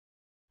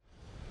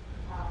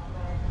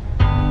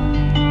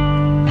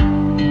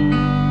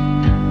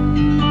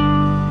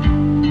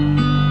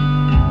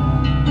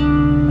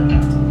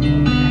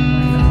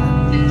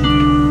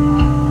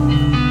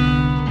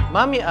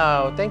Mommy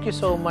Au, thank you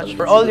so much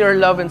for all your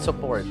love and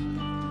support.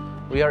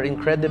 We are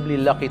incredibly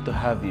lucky to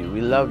have you.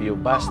 We love you,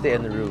 Basti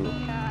and Ru.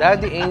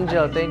 Daddy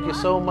Angel, thank you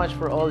so much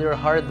for all your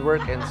hard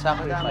work and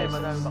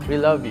sacrifices. We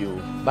love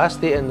you,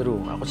 Basti and Ru.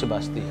 Ako si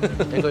Basti.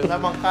 Ikaw yung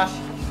lamang cash.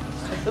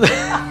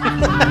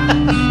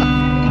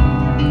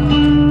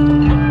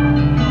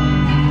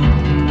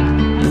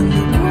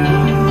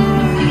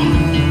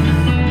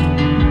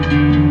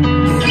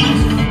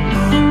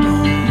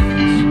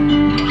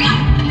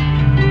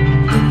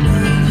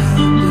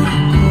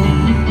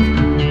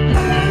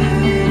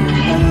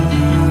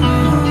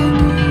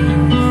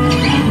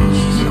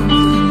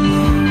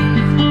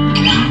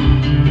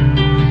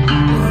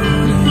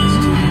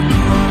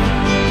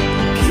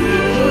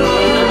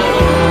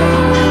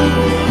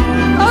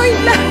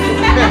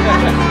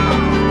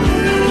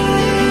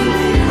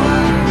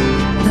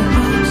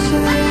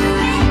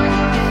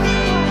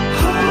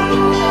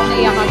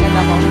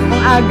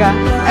 Aga.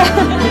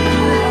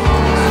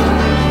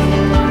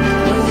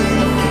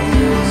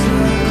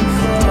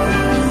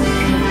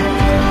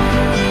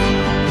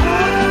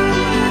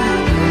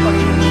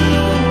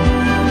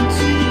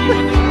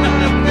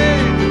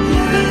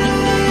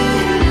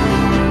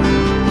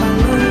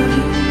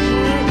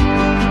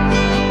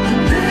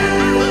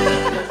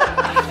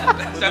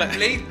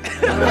 Late.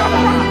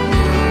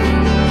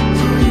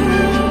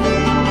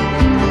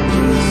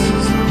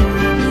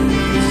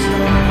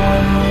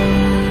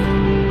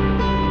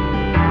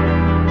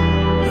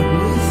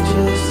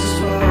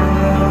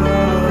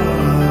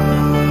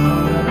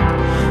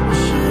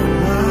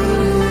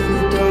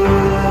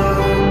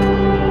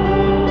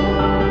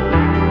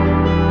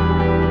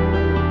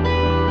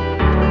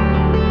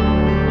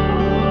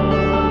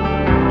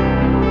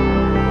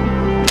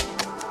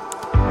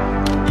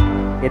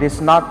 It is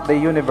not the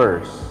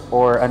universe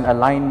or an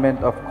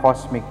alignment of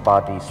cosmic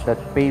bodies that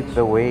paved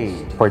the way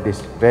for this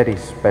very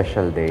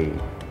special day.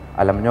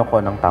 Alam nyo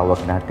kung anong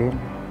tawag natin?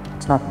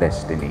 It's not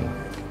destiny.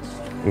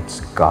 It's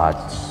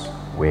God's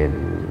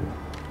will.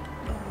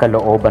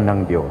 Kalooban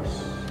ng Diyos.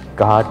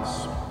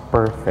 God's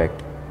perfect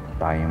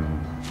time.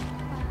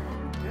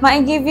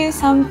 I give you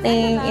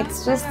something,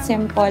 it's just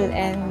simple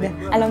and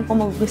alam ko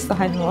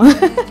magugustuhan mo.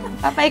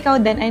 Papa, ikaw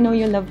din, I know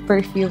you love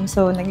perfume,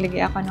 so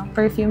naglagay ako ng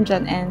perfume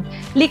dyan and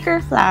liquor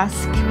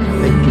flask.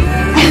 Thank you.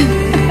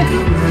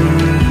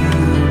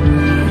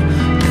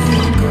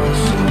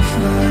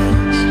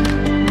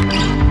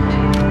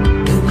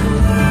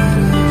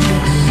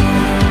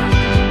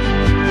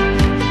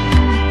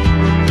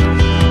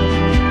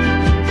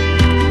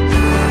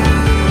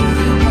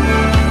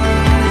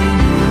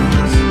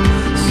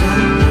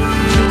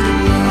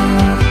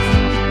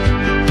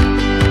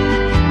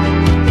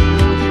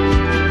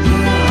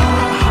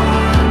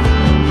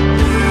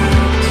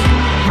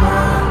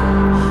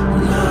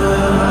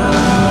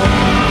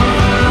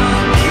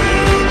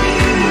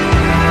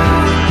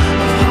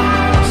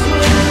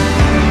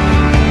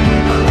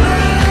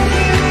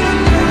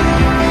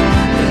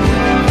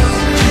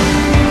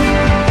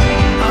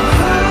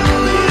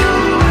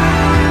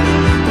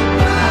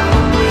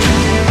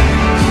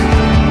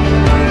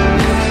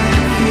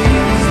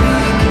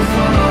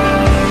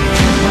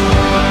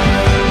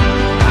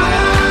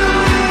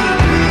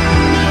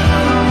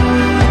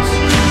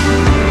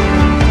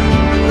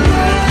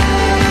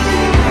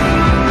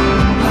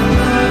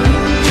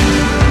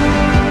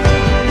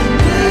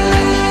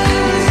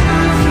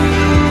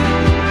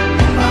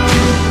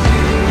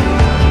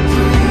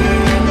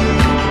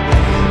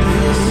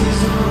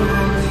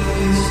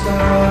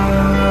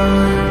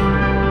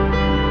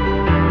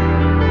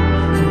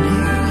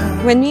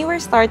 When we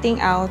were starting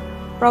out,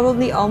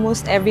 probably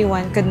almost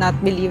everyone could not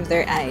believe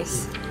their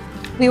eyes.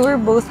 We were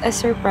both as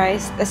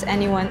surprised as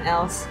anyone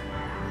else.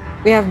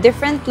 We have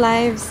different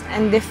lives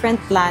and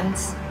different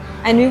plans,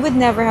 and we would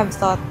never have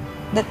thought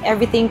that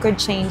everything could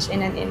change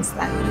in an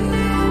instant.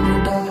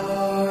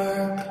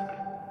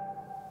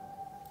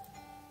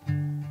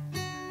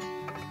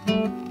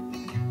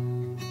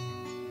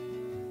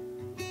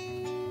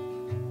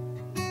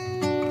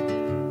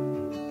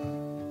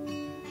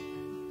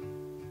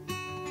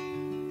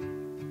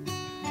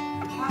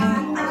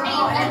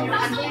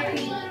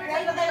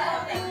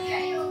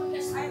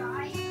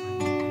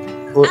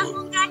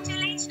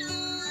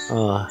 Congratulations!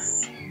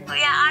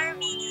 Kuya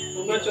Arvin!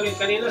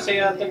 Congratulations! Kanina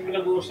saya itong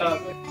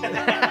pinag-uusapan.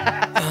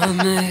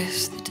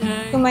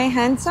 To my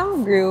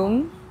handsome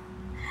groom,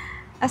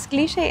 as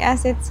cliche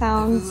as it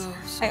sounds,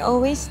 I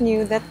always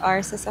knew that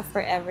ours is a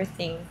forever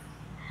thing.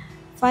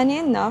 Funny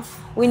enough,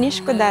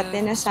 winish ko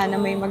dati na sana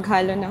may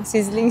maghalo ng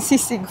sizzling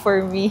sisig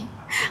for me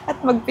at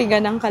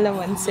magpiga ng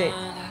kalamansi.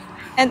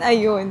 And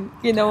ayun,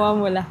 ginawa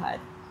mo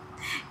lahat.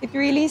 It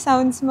really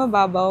sounds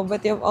mababaw,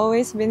 but you've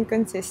always been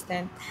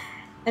consistent.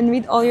 And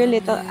with all your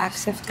little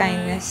acts of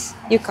kindness,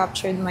 you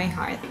captured my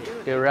heart.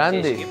 Kay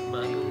Randy.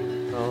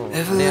 Oh,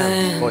 ano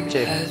yan?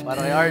 Kotse. Para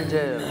kay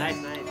Argel.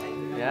 Nice.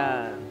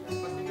 Yan.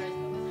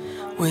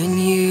 When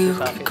you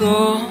could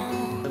go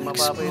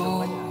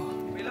explore.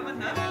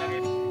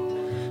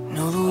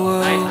 Know the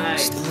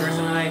world's still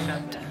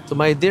To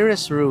my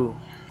dearest Ru,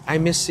 I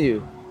miss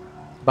you.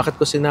 Bakit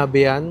ko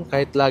sinabi yan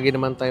kahit lagi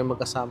naman tayo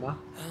magkasama?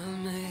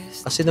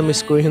 Kasi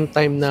na-miss ko yung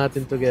time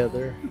natin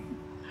together.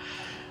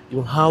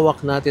 Yung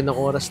hawak natin ng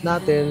oras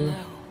natin,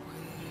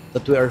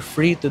 that we are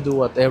free to do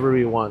whatever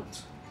we want.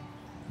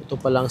 Ito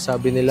pa lang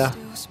sabi nila,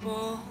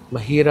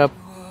 mahirap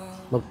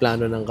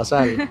magplano ng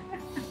kasal.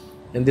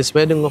 And this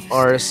wedding of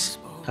ours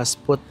has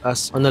put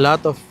us on a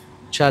lot of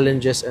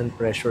challenges and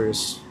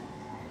pressures.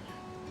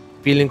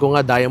 Feeling ko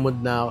nga diamond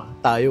na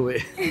tayo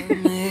eh.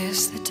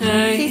 Miss the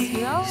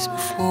days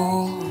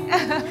before.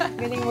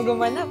 Galing mo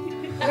gumanap.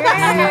 Do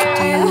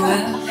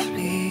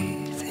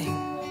everything.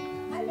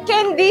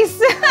 Candies!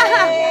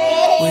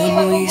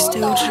 When we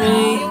still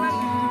dream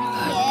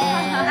like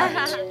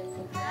birds.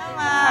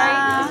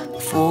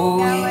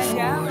 Before we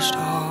forged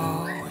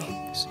our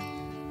wings.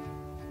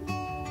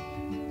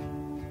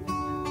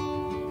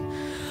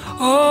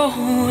 Oh,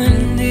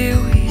 when did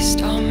we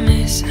start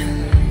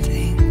missing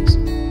things?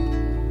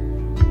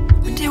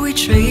 When did we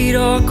trade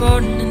our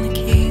garden and the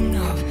King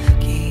of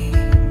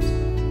Kings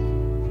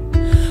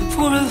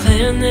for a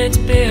land that's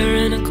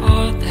bare and a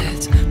God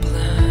that's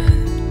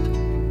blind?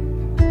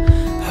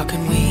 How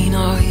can we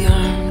not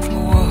yearn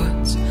for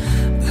what's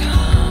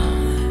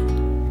behind?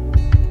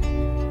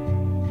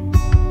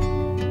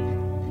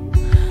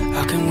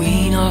 How can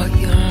we not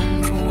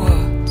yearn for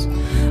what's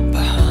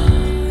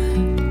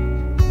behind?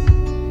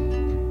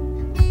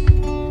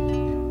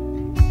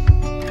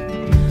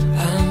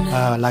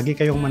 Lagi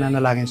kayong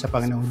mananalangin sa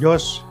Panginoong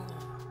Diyos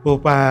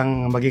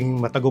upang maging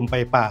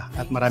matagumpay pa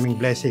at maraming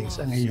blessings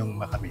ang inyong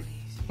makamit.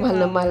 Mahal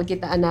na mahal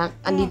kita, anak.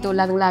 Andito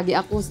lang lagi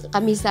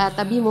kami sa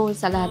tabi mo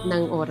sa lahat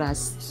ng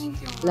oras.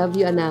 Love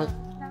you, anak.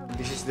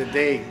 This is the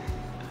day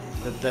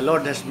that the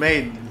Lord has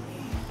made.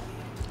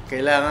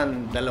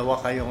 Kailangan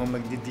dalawa kayong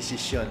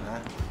magdidesisyon,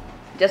 ha?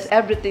 Just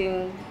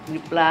everything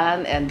you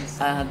plan and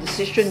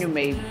decision you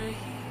made,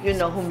 you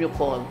know whom you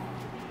call.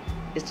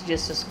 It's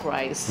Jesus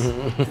Christ.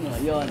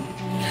 Yun.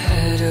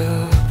 Had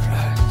a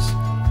price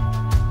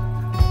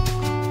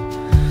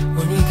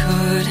when we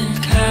couldn't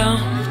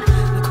count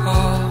the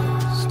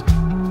cost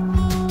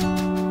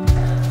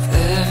of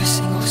every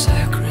single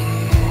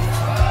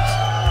sacrifice.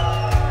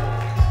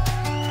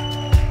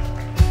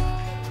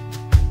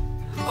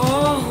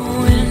 Oh,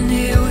 when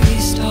did we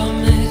start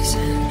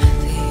missing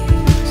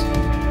things?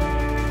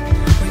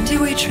 When did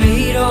we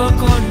trade our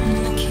garden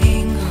and the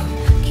King of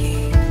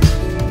Kings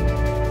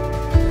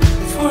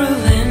for a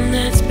land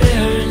that's bare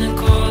and a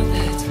God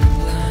that's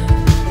blind?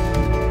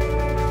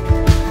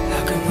 How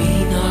can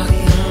we not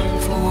yearn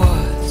for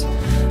what's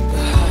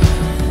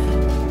behind?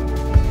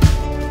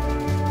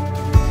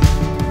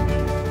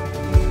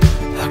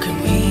 How can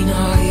we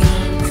not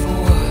yearn for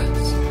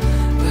what's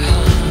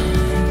behind?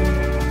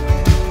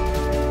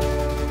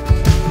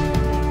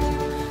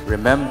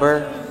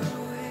 Remember,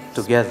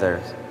 together,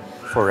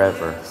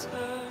 forever.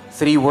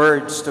 3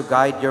 words to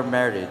guide your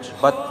marriage,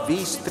 but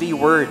these 3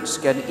 words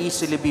can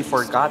easily be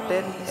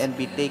forgotten and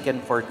be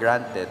taken for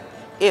granted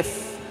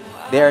if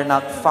they are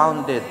not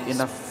founded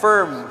in a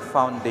firm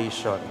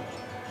foundation.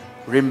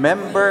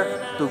 Remember,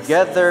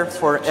 together,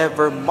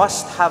 forever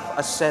must have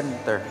a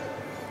center.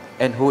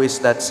 And who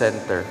is that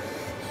center?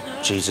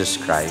 Jesus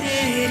Christ.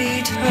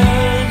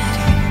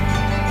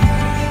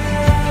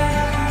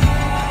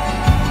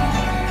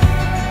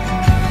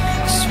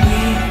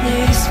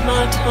 Sweetness,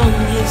 my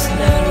tongue is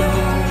never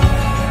known.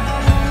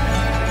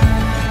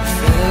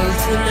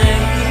 Felt an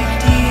ache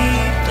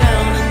deep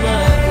down in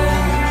my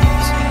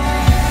bones.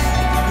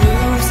 It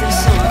proves there's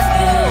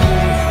something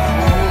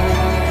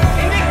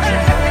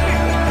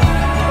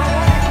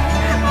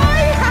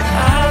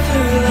I've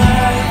heard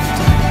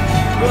laughter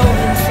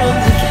rolling from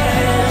the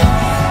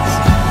cans.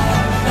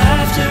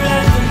 Laughter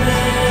at the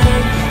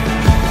man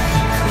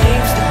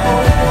claims to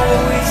hold more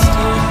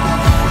wisdom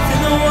than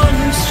the one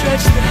who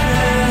stretched the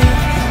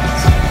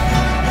hands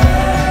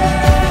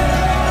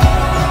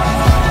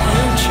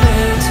and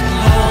treads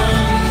upon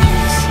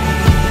the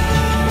sea.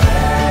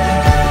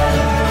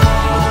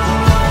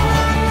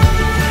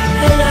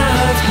 And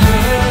I've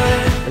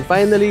heard And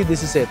finally,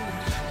 this is it.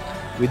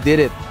 We did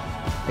it.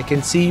 I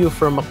can see you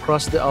from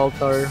across the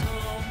altar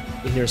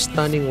in your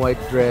stunning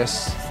white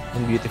dress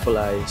and beautiful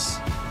eyes.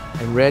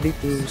 I'm ready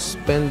to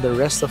spend the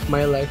rest of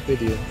my life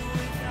with you.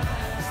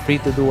 Free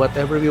to do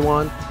whatever we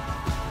want,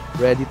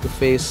 ready to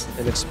face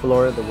and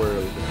explore the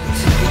world.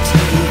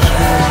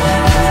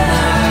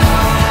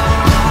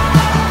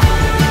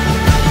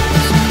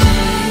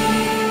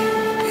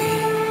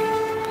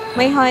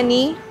 My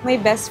honey, my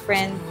best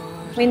friend,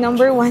 my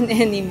number 1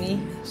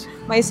 enemy,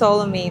 my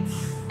soulmate,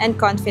 and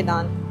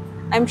confidant.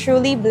 I'm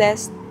truly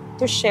blessed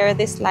to share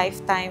this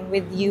lifetime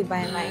with you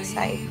by my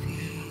side.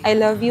 I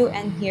love you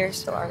and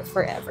here's to our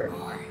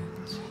forevermore.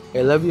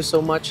 I love you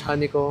so much,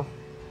 Haniko.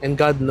 And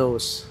God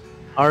knows,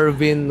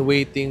 Arvin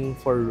waiting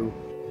for Ru.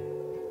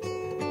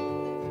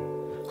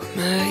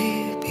 may